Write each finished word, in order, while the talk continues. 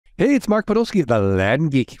Hey, it's Mark Podolsky, the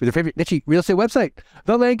Land Geek, with your favorite niche real estate website,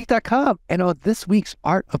 thelandgeek.com. And on this week's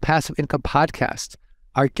Art of Passive Income podcast,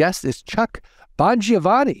 our guest is Chuck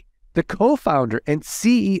Bongiovanni, the co-founder and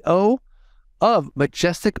CEO of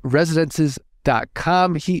Majestic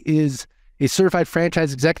Residences.com. He is a certified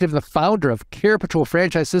franchise executive and the founder of CarePatrol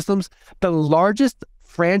Franchise Systems, the largest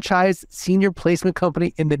franchise senior placement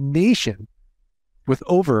company in the nation with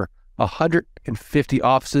over 150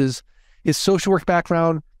 offices. His social work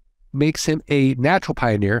background makes him a natural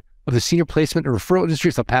pioneer of the senior placement and referral industry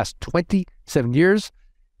for the past 27 years.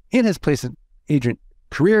 In his placement agent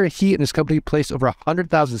career, he and his company placed over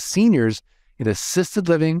 100,000 seniors in assisted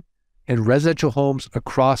living and residential homes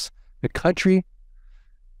across the country.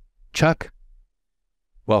 Chuck,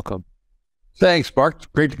 welcome. Thanks, Mark.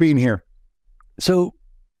 Great to be in here. So,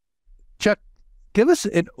 Chuck, give us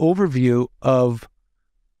an overview of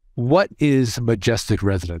what is Majestic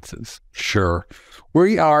Residences? Sure.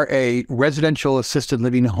 We are a residential assisted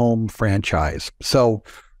living home franchise. So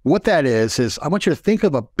what that is I want you to think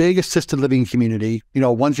of a big assisted living community,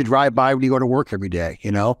 ones you drive by when you go to work every day,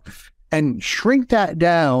 and shrink that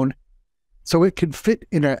down so it can fit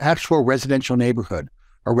in an actual residential neighborhood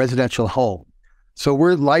or residential home. So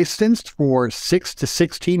we're licensed for 6 to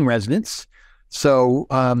 16 residents. So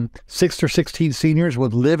 6 or 16 seniors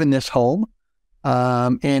would live in this home.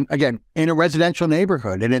 And again, in a residential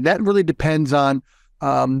neighborhood. And that really depends on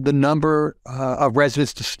the number of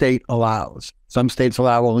residents the state allows. Some states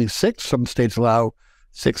allow only 6, some states allow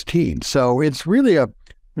 16. So it's really an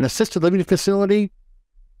assisted living facility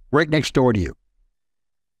right next door to you.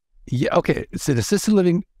 Yeah, okay. It's an assisted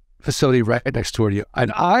living facility right next door to you.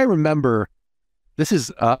 And I remember, this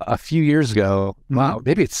is a few years ago. Wow,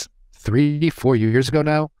 maybe it's 3-4 years ago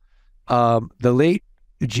now. The late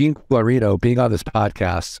Gene Guarino being on this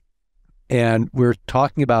podcast, and we're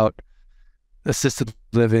talking about assisted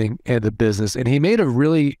living and the business, and he made a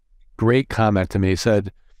really great comment to me. He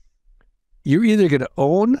said, you're either going to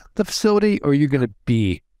own the facility or you're going to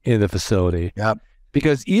be in the facility. Yep.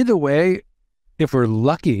 Because either way, if we're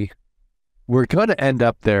lucky, we're going to end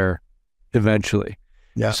up there eventually.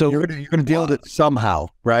 Yeah. So you're going to deal with it somehow,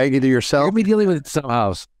 right? Either yourself. You're going to be dealing with it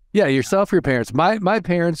somehow. Yeah, yourself or your parents. My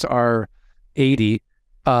parents are 80.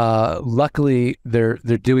 Luckily they're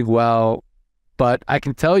doing well, but I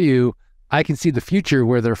can tell you, I can see the future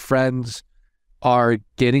where their friends are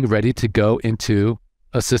getting ready to go into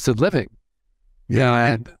assisted living.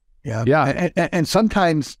 Yeah. And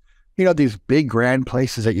sometimes, these big grand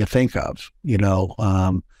places that you think of,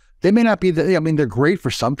 they may not be they're great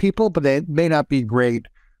for some people, but they may not be great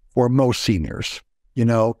for most seniors.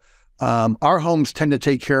 Our homes tend to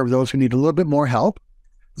take care of those who need a little bit more help.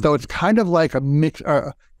 So it's kind of like a mix,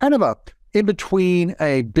 kind of a in between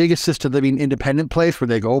a big assisted living independent place where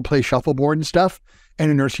they go play shuffleboard and stuff and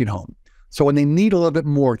a nursing home. So when they need a little bit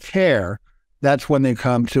more care, that's when they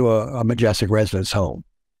come to a Majestic Residence home.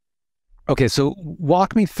 Okay, so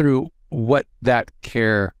walk me through what that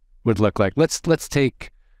care would look like. Let's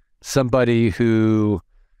take somebody who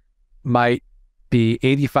might be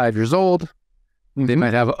 85 years old. They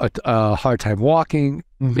might have a hard time walking.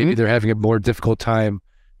 Maybe they're having a more difficult time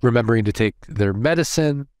remembering to take their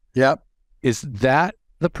medicine. Yep. Is that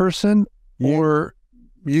the person, or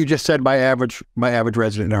you just said my average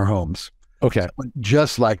resident in our homes? Okay. Someone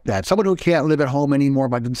just like that. Someone who can't live at home anymore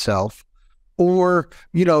by themselves, or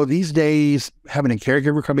these days having a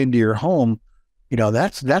caregiver come into your home,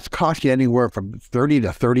 that's costing you anywhere from $30 to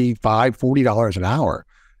 $35, $40 an hour.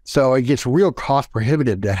 So it gets real cost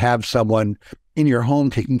prohibitive to have someone in your home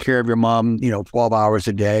taking care of your mom, 12 hours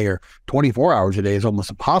a day or 24 hours a day is almost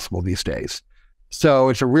impossible these days. So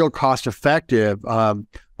it's a real cost effective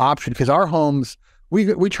option, because our homes,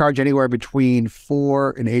 we charge anywhere between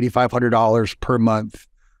 $400 and $8,500 per month,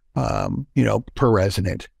 per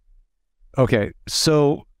resident. Okay.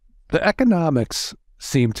 So the economics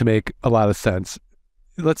seem to make a lot of sense.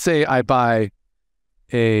 Let's say I buy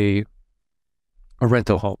a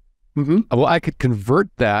rental home. Well, I could convert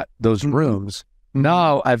those rooms.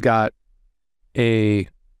 Now I've got an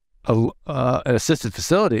assisted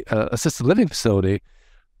living facility.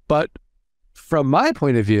 But from my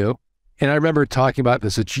point of view, and I remember talking about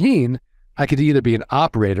this with Gene, I could either be an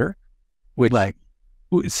operator, which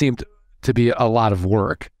seemed to be a lot of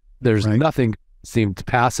work. There's nothing seemed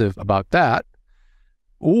passive about that.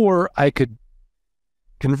 Or I could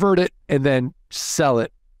convert it and then sell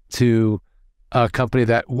it to a company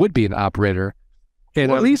that would be an operator, and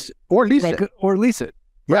or lease it.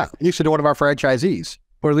 Yeah, lease it to one of our franchisees,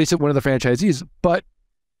 or lease it to one of the franchisees. But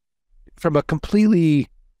from a completely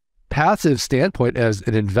passive standpoint, as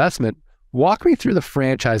an investment, walk me through the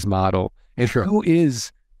franchise model and who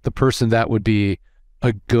is the person that would be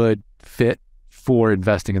a good fit for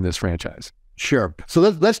investing in this franchise? Sure. So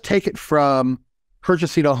let's take it from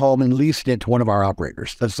purchasing a home and leasing it to one of our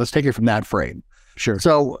operators. Let's take it from that frame. Sure.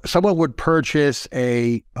 So someone would purchase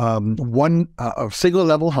a single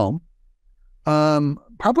level home,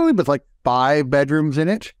 probably with like 5 bedrooms in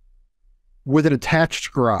it, with an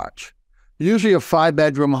attached garage. Usually a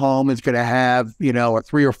 5-bedroom home is going to have, a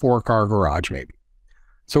 3 or 4 car garage maybe.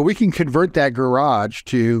 So we can convert that garage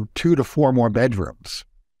to 2 to 4 more bedrooms,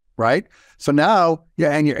 right? So now,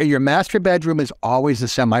 and your master bedroom is always a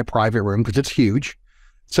semi-private room because it's huge.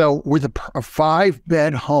 So with a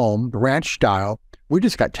 5-bed home, ranch style, we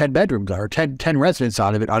just got 10 bedrooms or 10 residents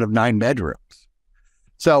out of 9 bedrooms.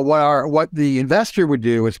 So what the investor would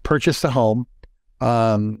do is purchase the home,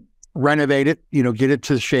 renovate it, get it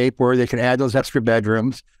to shape where they can add those extra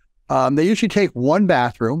bedrooms. They usually take one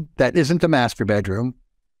bathroom that isn't the master bedroom.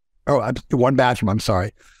 One bathroom.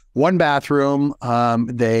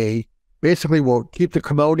 They basically will keep the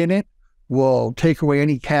commode in it. We'll take away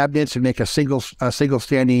any cabinets and make a single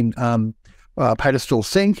standing pedestal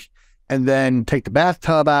sink, and then take the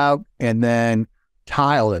bathtub out and then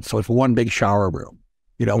tile it. So it's one big shower room,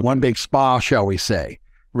 one big spa, shall we say.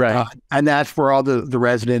 Right. And that's where all the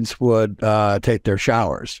residents would take their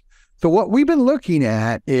showers. So what we've been looking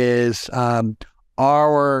at is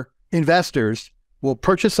our investors will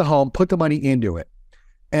purchase a home, put the money into it,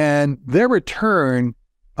 and their return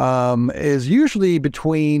is usually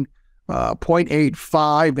between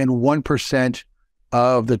 0.85 and 1%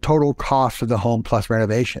 of the total cost of the home plus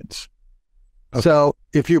renovations. Okay. So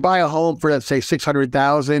if you buy a home for, let's say,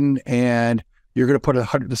 $600,000 and you're going to put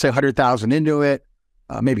 $100,000 into it,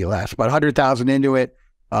 maybe less, but $100,000 into it.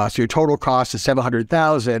 So your total cost is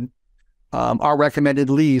 $700,000. Our recommended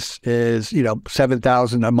lease is,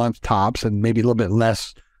 $7,000 a month tops, and maybe a little bit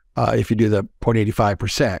less if you do the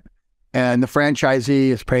 0.85%. And the franchisee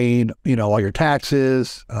is paying, all your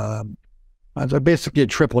taxes. So basically a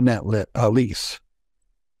triple net lease.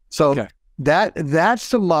 So okay. That's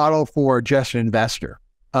the model for just an investor.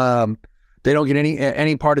 They don't get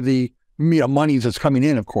any part of the monies that's coming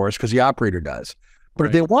in, of course, because the operator does. But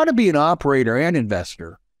if they want to be an operator and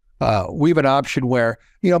investor, we have an option where,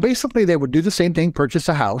 basically they would do the same thing, purchase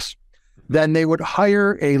a house, then they would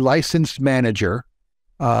hire a licensed manager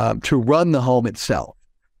to run the home itself.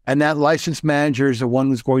 And that licensed manager is the one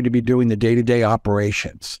who's going to be doing the day-to-day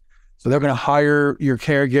operations. So they're going to hire your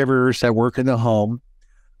caregivers that work in the home,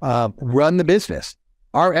 run the business.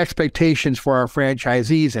 Our expectations for our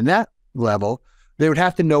franchisees in that level, they would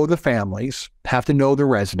have to know the families, have to know the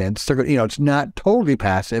residents. They're, it's not totally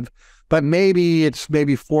passive, but maybe it's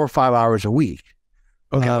 4 or 5 hours a week.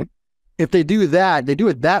 Okay. If they do that, they do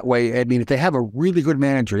it that way. I mean, if they have a really good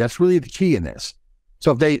manager, that's really the key in this.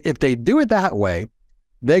 So if they do it that way,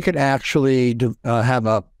 they could actually have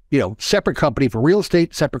a separate company for real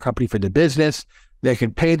estate, separate company for the business. They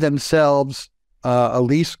can pay themselves a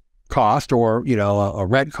lease cost or a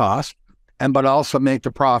rent cost, but also make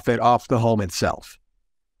the profit off the home itself.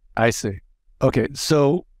 I see. Okay,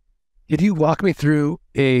 so could you walk me through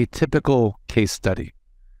a typical case study?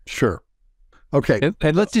 Sure. Okay.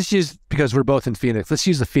 And let's just use, because we're both in Phoenix, let's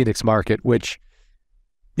use the Phoenix market, which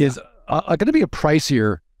is going to be a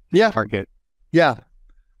pricier market. Yeah.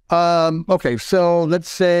 Okay, so let's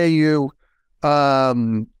say you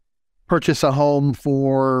purchase a home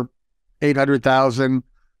for $800,000.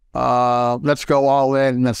 Let's go all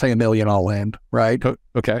in. Let's say $1 million all in, right?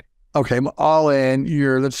 Okay. Okay, all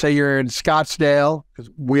in. Let's say you're in Scottsdale, because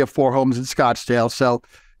we have 4 homes in Scottsdale. So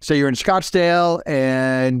say you're in Scottsdale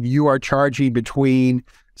and you are charging between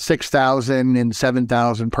 $6,000 and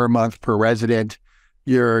 $7,000 per month per resident.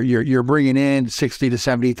 You're bringing in $60,000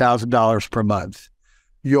 to $70,000 per month.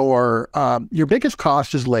 Your biggest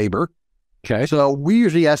cost is labor. Okay. So we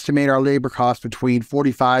usually estimate our labor cost between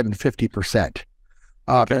 45 and 50%.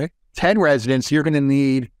 Okay. 10 residents, you're going to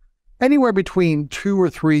need anywhere between 2 or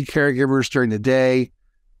 3 caregivers during the day,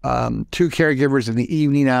 2 caregivers in the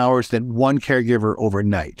evening hours, then 1 caregiver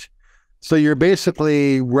overnight. So you're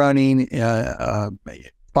basically running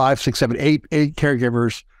 5, 6, 7, 8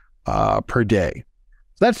 caregivers per day.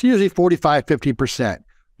 So that's usually 45, 50%.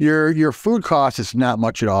 Your food cost is not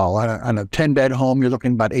much at all. On a 10-bed home, you're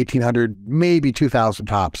looking about $1,800, maybe $2,000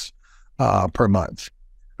 tops per month.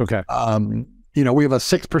 Okay. We have a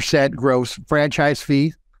 6% gross franchise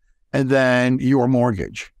fee, and then your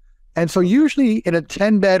mortgage. And so usually in a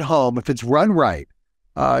 10-bed home, if it's run right,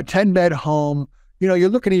 10-bed home, you're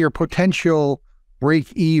looking at your potential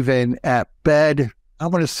break even at bed, I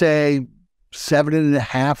want to say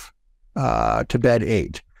 7.5 to bed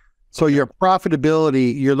 8. So your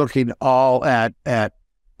profitability, you're looking all at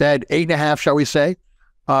bed 8.5, shall we say,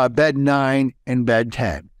 bed 9, and bed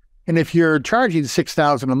 10. And if you're charging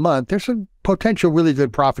 $6,000 a month, there's some potential really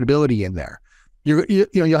good profitability in there.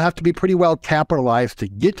 You'll have to be pretty well capitalized to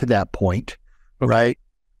get to that point, right?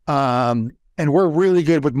 And we're really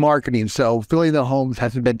good with marketing, so filling the homes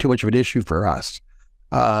hasn't been too much of an issue for us.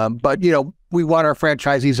 But we want our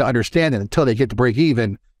franchisees to understand that until they get to break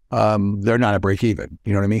even, they're not at break even.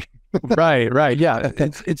 You know what I mean? Right. Yeah.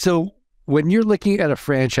 And so when you're looking at a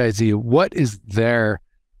franchisee, what is their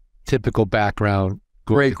typical background?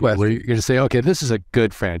 Great question. Where you're going to say, okay, this is a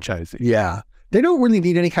good franchisee. Yeah. They don't really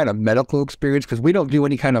need any kind of medical experience because we don't do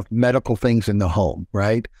any kind of medical things in the home,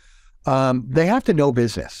 right? They have to know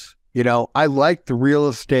business. I like the real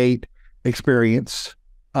estate experience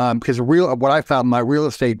because what I found, my real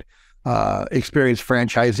estate experienced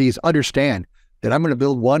franchisees understand that I'm going to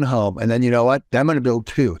build one home, and then you know what? I'm going to build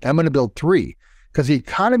two. I'm going to build three, because the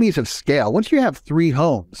economies of scale. Once you have 3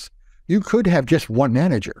 homes, you could have just one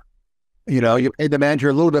manager. You pay the manager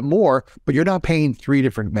a little bit more, but you're not paying 3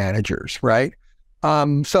 different managers, right?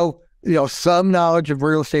 So some knowledge of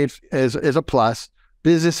real estate is a plus.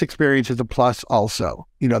 Business experience is a plus also.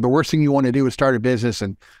 The worst thing you want to do is start a business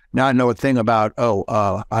and not know a thing about,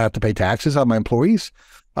 I have to pay taxes on my employees.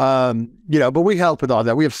 But we help with all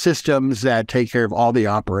that. We have systems that take care of all the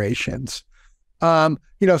operations. Someone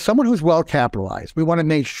who's well capitalized. We want to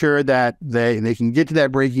make sure that they can get to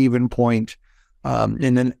that break-even point.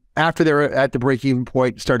 And then after they're at the break-even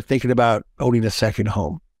point, start thinking about owning a second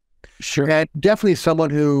home. Sure. And definitely someone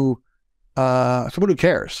who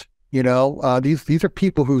cares. These are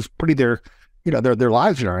people who's putting their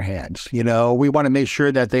lives in our hands. We want to make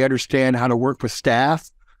sure that they understand how to work with staff,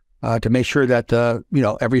 to make sure that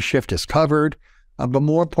every shift is covered, but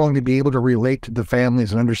more importantly, be able to relate to the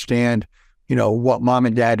families and understand what mom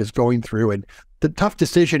and dad is going through and the tough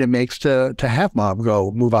decision it makes to have mom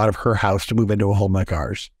move out of her house to move into a home like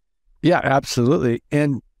ours. Yeah, absolutely.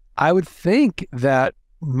 And I would think that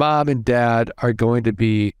mom and dad are going to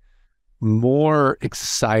be more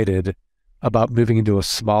excited about moving into a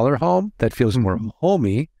smaller home that feels more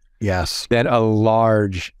homey. Yes. Than a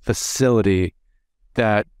large facility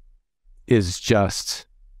that is just,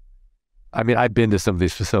 I've been to some of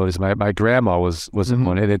these facilities. My grandma was in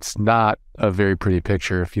one, and it's not a very pretty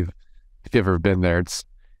picture if you've ever been there. It's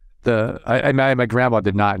my grandma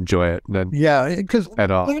did not enjoy it. Because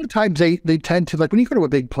at all. A lot of times they tend to, like, when you go to a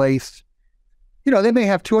big place, they may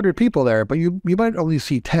have 200 people there, but you might only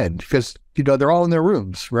see 10 because they're all in their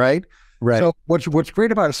rooms, right? Right. So what's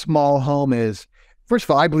great about a small home is, first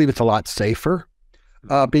of all, I believe it's a lot safer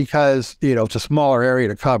because it's a smaller area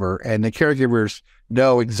to cover, and the caregivers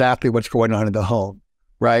know exactly what's going on in the home,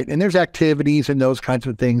 right? And there's activities and those kinds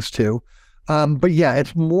of things too. But yeah,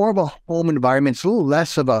 it's more of a home environment. It's a little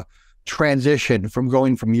less of a transition from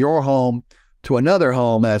going from your home to another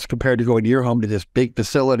home as compared to going to your home to this big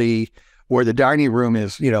facility where the dining room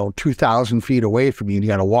is 2,000 feet away from you. You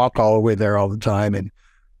got to walk all the way there all the time, and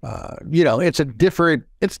it's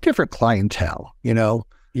different clientele.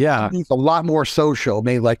 Yeah, it's a lot more social.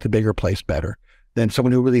 May like the bigger place better than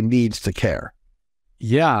someone who really needs to care.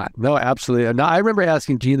 Yeah, no, absolutely. Now, I remember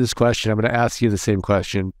asking Gene this question. I'm going to ask you the same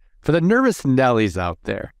question for the nervous Nellies out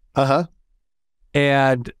there.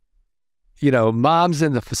 And mom's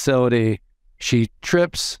in the facility. She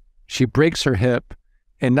trips. She breaks her hip.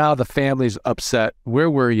 And now the family's upset. Where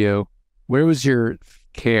were you? Where was your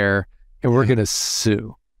care? And we're going to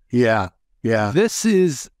sue. Yeah. This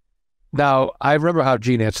is, now, I remember how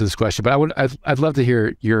Gene answered this question, but I'd love to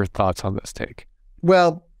hear your thoughts on this take.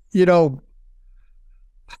 Well, you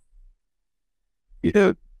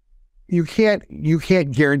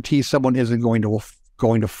can't guarantee someone isn't going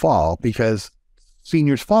to fall because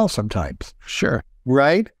seniors fall sometimes. Sure.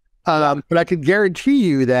 Right? But I can guarantee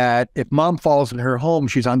you that if mom falls in her home,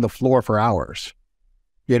 she's on the floor for hours,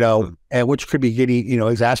 and which could be getting,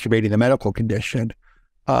 exacerbating the medical condition.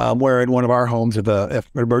 Where in one of our homes, if an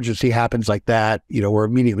emergency happens like that, we're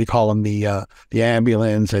immediately calling the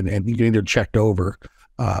ambulance and getting her checked over,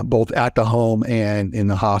 both at the home and in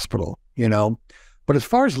the hospital, But as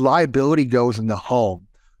far as liability goes in the home,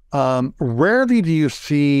 rarely do you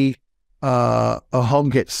see a home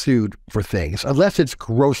get sued for things, unless it's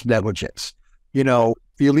gross negligence. You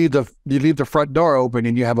leave the front door open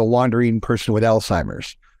and you have a wandering person with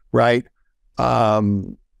Alzheimer's, right?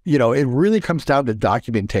 It really comes down to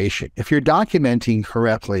documentation. If you're documenting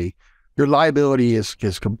correctly, your liability is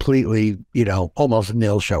completely, almost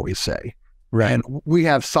nil, shall we say. Right. And we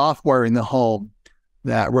have software in the home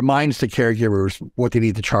that reminds the caregivers what they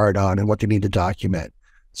need to chart on and what they need to document.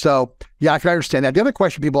 So, yeah, I can understand that. The other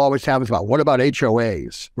question people always have is about, what about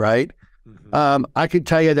HOAs, right? I can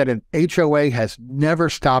tell you that an HOA has never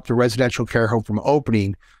stopped a residential care home from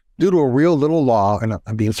opening due to a real little law, and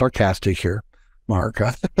I'm being sarcastic here, Mark,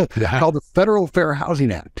 called the Federal Fair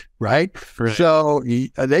Housing Act, right? So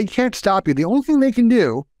they can't stop you. The only thing they can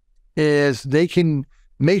do is they can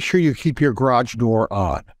make sure you keep your garage door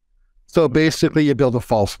on. So basically you build a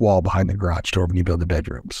false wall behind the garage door when you build the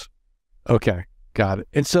bedrooms. Okay, got it.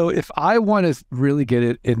 And so if I want to really get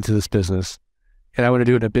it into this business and I want to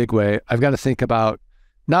do it in a big way, I've got to think about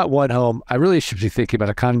not one home. I really should be thinking about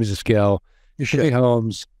economies of scale, shipping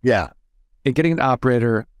homes. Yeah. And getting an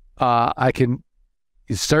operator. I can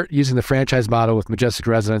start using the franchise model with Majestic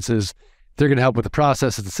Residences. They're going to help with the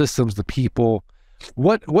processes, the systems, the people.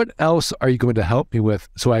 What else are you going to help me with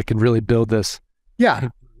so I can really build this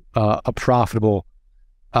a profitable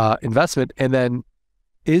investment? And then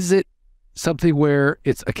is it something where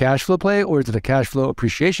it's a cash flow play, or is it a cash flow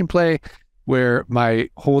appreciation play where my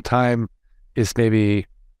whole time is maybe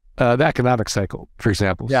the economic cycle, for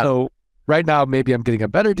example? Yeah. So right now, maybe I'm getting a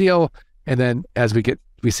better deal. And then as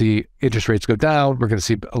we see interest rates go down, we're going to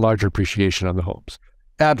see a larger appreciation on the homes.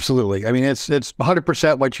 Absolutely. I mean, it's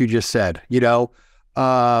 100% what you just said. You know,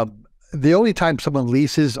 the only time someone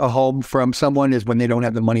leases a home from someone is when they don't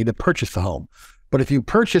have the money to purchase the home. But if you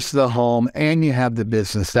purchase the home and you have the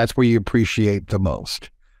business, that's where you appreciate the most.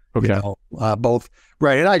 Okay. You know, both.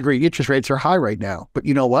 Right. And I agree. Interest rates are high right now. But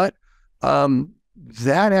you know what?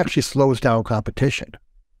 That actually slows down competition,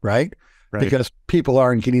 right? Because many people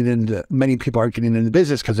aren't getting into the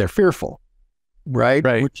business because they're fearful, right?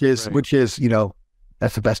 Which is, you know,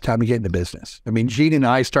 that's the best time to get into business. I mean, Gene and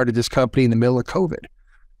I started this company in the middle of COVID,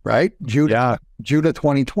 right? June of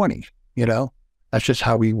 2020, you know, that's just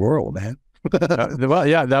how we roll, man. Well,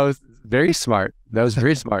 yeah, that was very smart. That was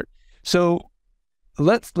very smart. So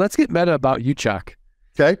let's get meta about you, Chuck.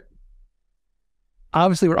 Okay.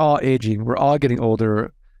 Obviously, we're all aging. We're all getting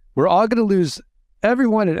older. We're all going to lose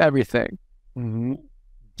everyone and everything.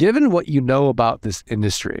 Given what you know about this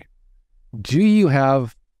industry, do you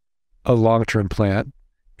have a long-term plan?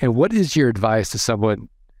 And what is your advice to someone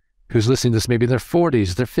who's listening to this, maybe in their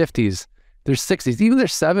 40s, their 50s, their 60s, even their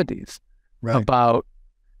 70s, about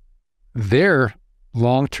their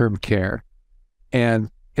long-term care and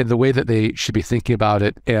the way that they should be thinking about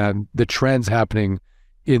it and the trends happening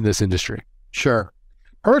in this industry? Sure.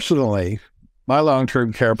 Personally, my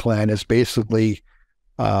long-term care plan is basically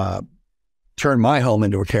turn my home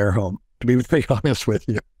into a care home, to be very honest with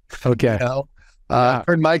you. Okay. You know,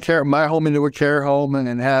 turn my home into a care home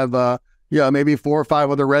and have, maybe 4 or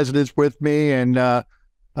 5 other residents with me and,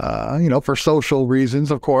 you know, for social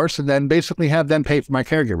reasons, of course, and then basically have them pay for my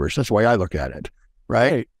caregivers. That's the way I look at it,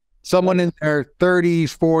 right? Someone in their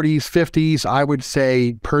 30s, 40s, 50s, I would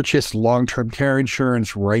say purchase long-term care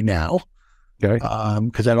insurance right now. Okay.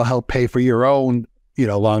 Because that'll help pay for your own, you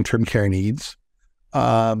know, long-term care needs.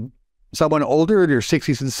 Someone older in their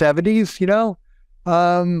 60s and 70s, you know,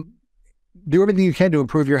 do everything you can to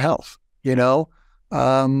improve your health, you know,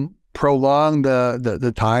 prolong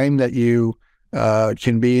the time that you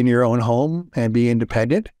can be in your own home and be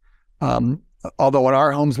independent. Although in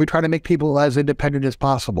our homes, we try to make people as independent as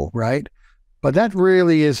possible, right? But that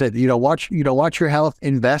really is it. You know, watch your health,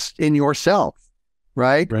 invest in yourself,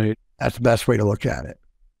 right? Right. That's the best way to look at it.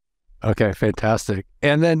 Okay, fantastic.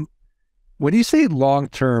 And then when you say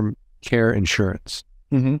long-term care insurance,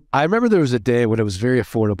 I remember there was a day when it was very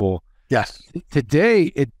affordable. Yes.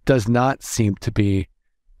 Today, it does not seem to be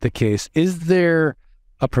the case. Is there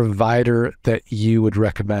a provider that you would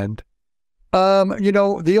recommend? You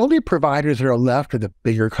know, the only providers that are left are the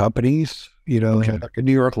bigger companies, you know, like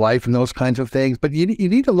New York Life and those kinds of things. But you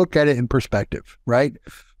need to look at it in perspective, right?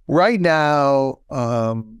 Right now,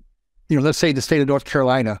 you know, let's say the state of North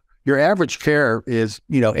Carolina, your average care is,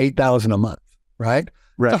 you know, $8,000 a month, right?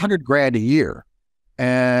 Right. It's $100,000 a year.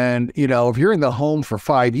 And, you know, if you're in the home for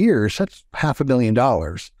 5 years, that's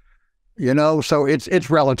 $500,000, you know? So it's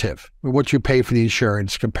relative what you pay for the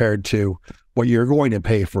insurance compared to what you're going to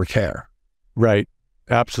pay for care. Right.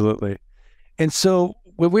 Absolutely. And so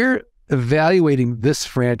when we're evaluating this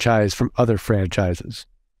franchise from other franchises,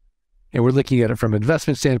 and we're looking at it from an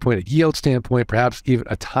investment standpoint, a yield standpoint, perhaps even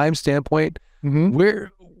a time standpoint,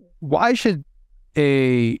 why should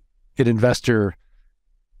an investor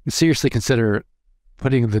seriously consider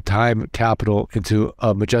putting the time capital into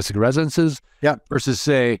Majestic Residences versus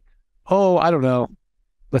say, oh, I don't know,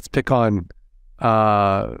 let's pick on,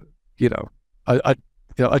 you know, a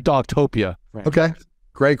Dogtopia. Right? Okay.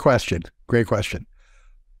 Great question. Great question.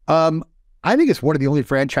 I think it's one of the only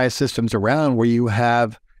franchise systems around where you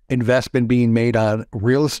have investment being made on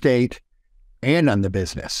real estate and on the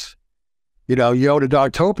business. You know, you own a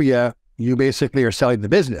Dogtopia, You basically are selling the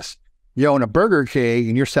business. You own a Burger King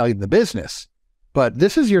and you're selling the business. But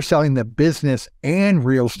this is you're selling the business and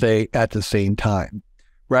real estate at the same time,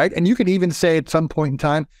 right? And you can even say at some point in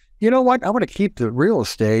time, you know what, I want to keep the real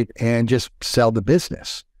estate and just sell the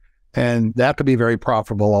business. And that could be very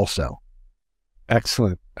profitable also.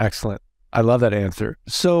 Excellent. Excellent. I love that answer.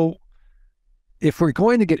 So if we're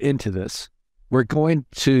going to get into this, we're going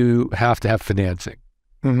to have financing.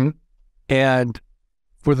 Mm-hmm. And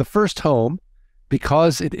for the first home,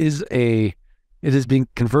 because it is being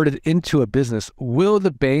converted into a business, will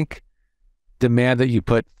the bank demand that you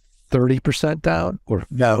put 30% down or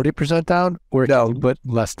 40% down, or can you put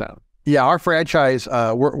less down? Yeah, our franchise,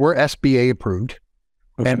 we're SBA approved.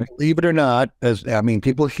 Okay. And believe it or not,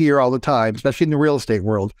 people hear all the time, especially in the real estate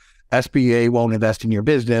world, SBA won't invest in your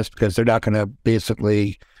business because they're not going to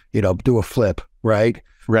basically, do a flip, right?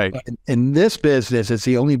 Right. But in this business, it's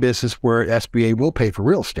the only business where SBA will pay for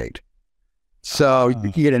real estate. So you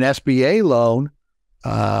can get an SBA loan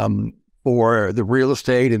for the real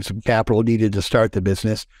estate and some capital needed to start the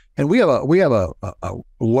business. And we have a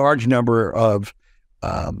large number of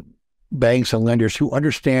banks and lenders who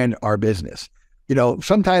understand our business.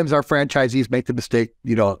 Sometimes our franchisees make the mistake,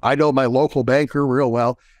 I know my local banker real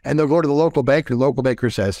well, and they'll go to the local banker. The local banker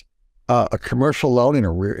says, a commercial loan in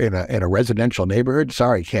a residential neighborhood,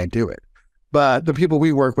 sorry, can't do it. But the people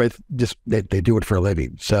we work with, just they do it for a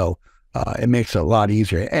living. So it makes it a lot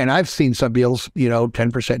easier. And I've seen some deals,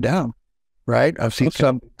 10% down, right? I've seen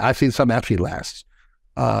some actually less.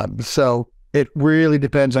 So it really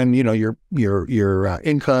depends on, your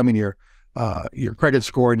income and your credit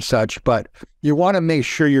score and such, but you want to make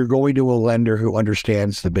sure you're going to a lender who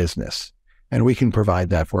understands the business, and we can provide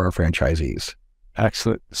that for our franchisees.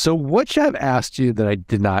 Excellent. So what should I have asked you that I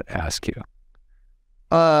did not ask you?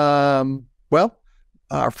 Well,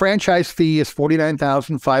 our franchise fee is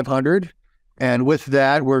 $49,500. And with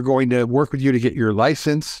that, we're going to work with you to get your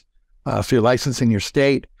license. So your license in your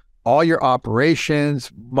state, all your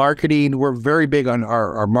operations, marketing. We're very big on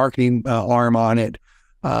our marketing arm on it.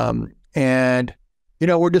 And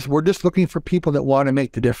we're just looking for people that want to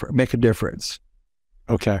make a difference.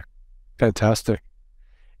 Okay. Fantastic.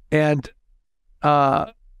 And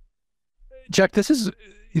Chuck, this is,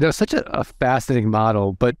 such a fascinating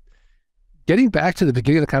model, but getting back to the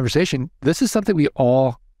beginning of the conversation, this is something we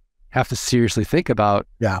all have to seriously think about.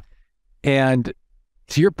 Yeah. And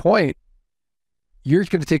to your point, you're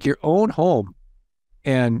going to take your own home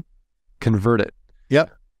and convert it.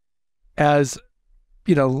 Yep. As,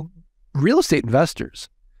 real estate investors.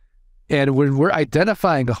 And when we're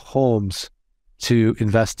identifying homes to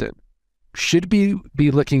invest in, should we be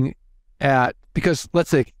looking at, because let's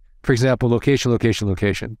say, for example, location.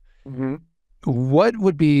 Mm-hmm. What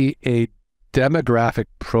would be a demographic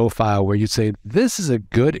profile where you'd say, this is a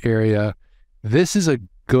good area, this is a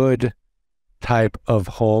good type of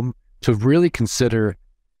home to really consider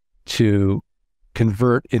to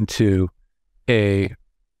convert into a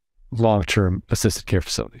long-term assisted care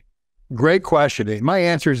facility? Great question. My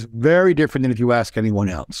answer is very different than if you ask anyone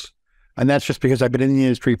else. And that's just because I've been in the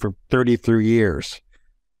industry for 33 years.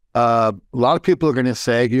 A lot of people are going to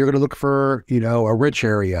say, you're going to look for, a rich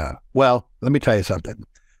area. Well, let me tell you something.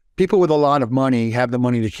 People with a lot of money have the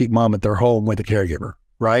money to keep mom at their home with a caregiver,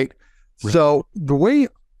 right? So the way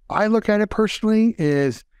I look at it personally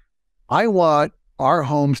is I want our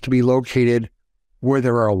homes to be located where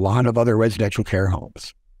there are a lot of other residential care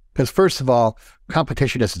homes. Because first of all,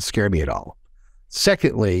 competition doesn't scare me at all.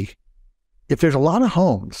 Secondly, if there's a lot of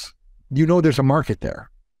homes, there's a market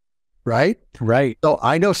there, right? Right. So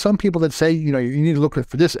I know some people that say, you need to look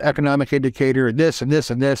for this economic indicator and this and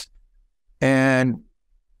this and this. And,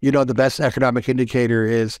 the best economic indicator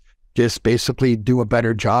is just basically do a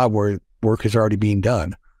better job where work is already being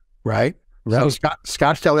done, right? So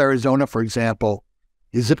Scottsdale, Arizona, for example,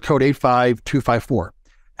 is zip code 85254.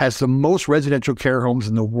 Has the most residential care homes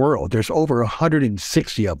in the world. There's over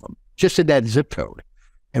 160 of them just in that zip code.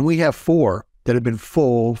 And we have 4 that have been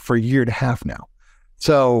full for a year and a half now.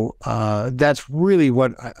 So that's really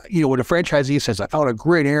what, when a franchisee says, I found a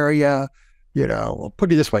great area, I'll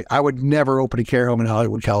put it this way, I would never open a care home in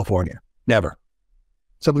Hollywood, California. Never.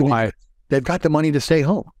 Why? They've got the money to stay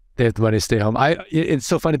home. They have the money to stay home. It's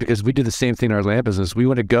so funny because we do the same thing in our land business. We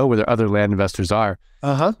want to go where the other land investors are.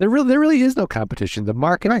 Uh-huh. There really is no competition. The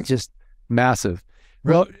market is just massive.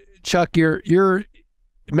 Right. Well, Chuck, your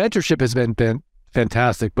mentorship has been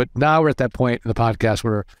fantastic, but now we're at that point in the podcast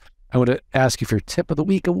where I want to ask you for your tip of the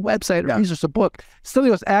week, a website, a resource, a book, something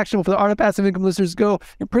that's actionable for the Art of Passive Income listeners to go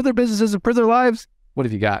improve their businesses, improve their lives. What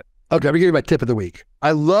have you got? Okay, I'm going to give you my tip of the week.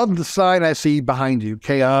 I love the sign I see behind you.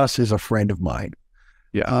 Chaos is a friend of mine.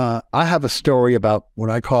 Yeah. I have a story about what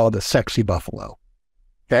I call the sexy buffalo.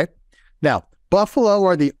 Okay. Now, buffalo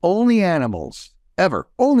are the only animals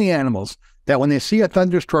that when they see a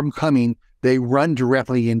thunderstorm coming, they run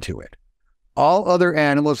directly into it. All other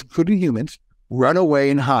animals, including humans, run away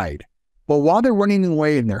and hide. Well, while they're running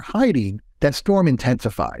away and they're hiding, that storm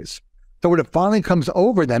intensifies. So when it finally comes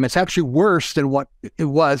over them, it's actually worse than what it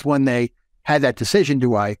was when they had that decision.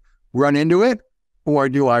 Do I run into it or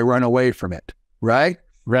do I run away from it? Right?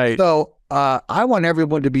 Right. So I want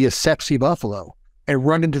everyone to be a sexy buffalo and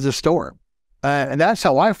run into the storm. And that's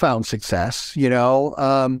how I found success.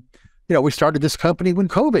 We started this company when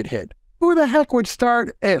COVID hit. Who the heck would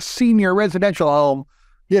start a senior residential home,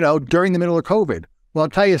 during the middle of COVID? Well, I'll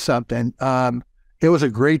tell you something. It was a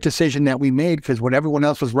great decision that we made because when everyone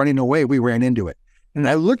else was running away, we ran into it. And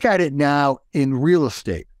I look at it now in real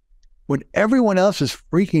estate. When everyone else is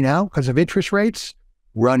freaking out because of interest rates,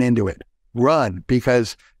 run into it. Run,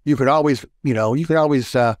 because you could always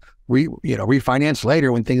refinance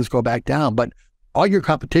later when things go back down. But all your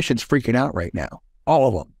competition's freaking out right now, all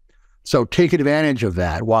of them. So take advantage of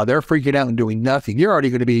that. While they're freaking out and doing nothing, you're already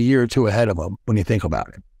going to be a year or two ahead of them when you think about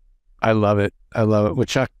it. I love it. Well,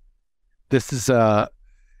 Chuck, this has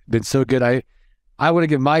been so good. I want to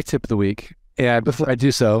give my tip of the week. And before I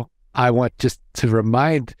do so, I want just to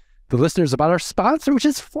remind the listeners about our sponsor, which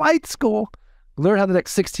is Flight School. Learn how the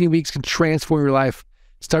next 16 weeks can transform your life.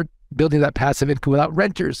 Start building that passive income without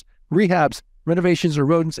renters, rehabs, renovations, or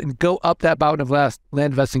rodents, and go up that mountain of land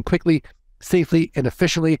investing quickly, safely, and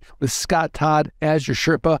efficiently with Scott Todd as your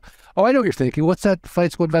Sherpa. Oh, I know what you're thinking. What's that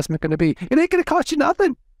Flight School investment going to be? It ain't going to cost you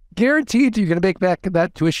nothing. Guaranteed you're going to make back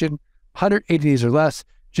that tuition 180 days or less.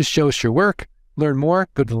 Just show us your work. Learn more.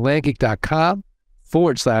 Go to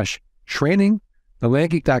thelandgeek.com/training.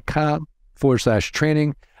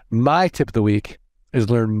 thelandgeek.com/training. My tip of the week is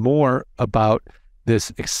learn more about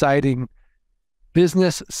this exciting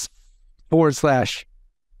business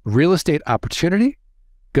 /real estate opportunity.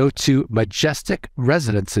 Go to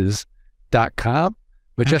majesticresidences.com.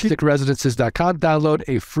 majesticresidences.com. Download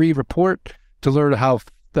a free report to learn how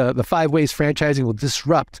the 5 ways franchising will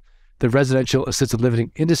disrupt the residential assisted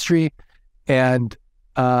living industry, and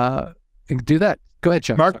do that. Go ahead,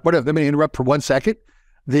 Chuck. Mark, let me interrupt for 1 second.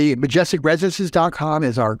 The majesticresidences.com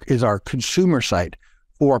is our consumer site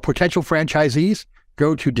for potential franchisees.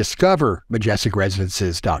 Go to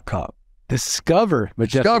discovermajesticresidences.com.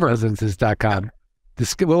 Discovermajesticresidences.com.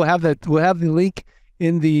 We'll have the link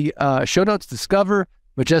in the show notes.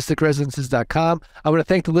 Discovermajesticresidences.com. I want to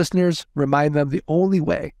thank the listeners. Remind them the only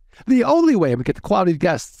way we get the quality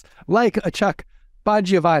guests like a Chuck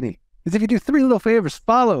Bongiovanni is if you do 3 little favors: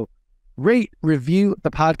 follow, rate, review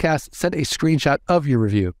the podcast, send a screenshot of your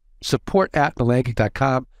review, support at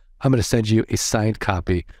thelandgeek.com. I'm going to send you a signed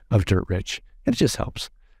copy of Dirt Rich. It just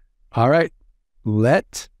helps. All right.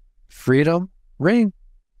 Let freedom ring.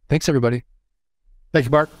 Thanks, everybody. Thank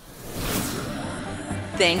you, Mark.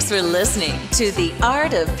 Thanks for listening to the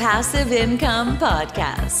Art of Passive Income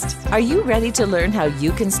podcast. Are you ready to learn how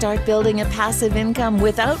you can start building a passive income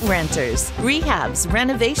without renters, rehabs,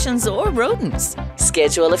 renovations, or rodents?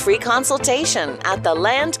 Schedule a free consultation at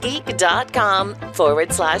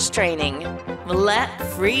thelandgeek.com/training.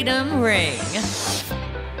 Let freedom ring.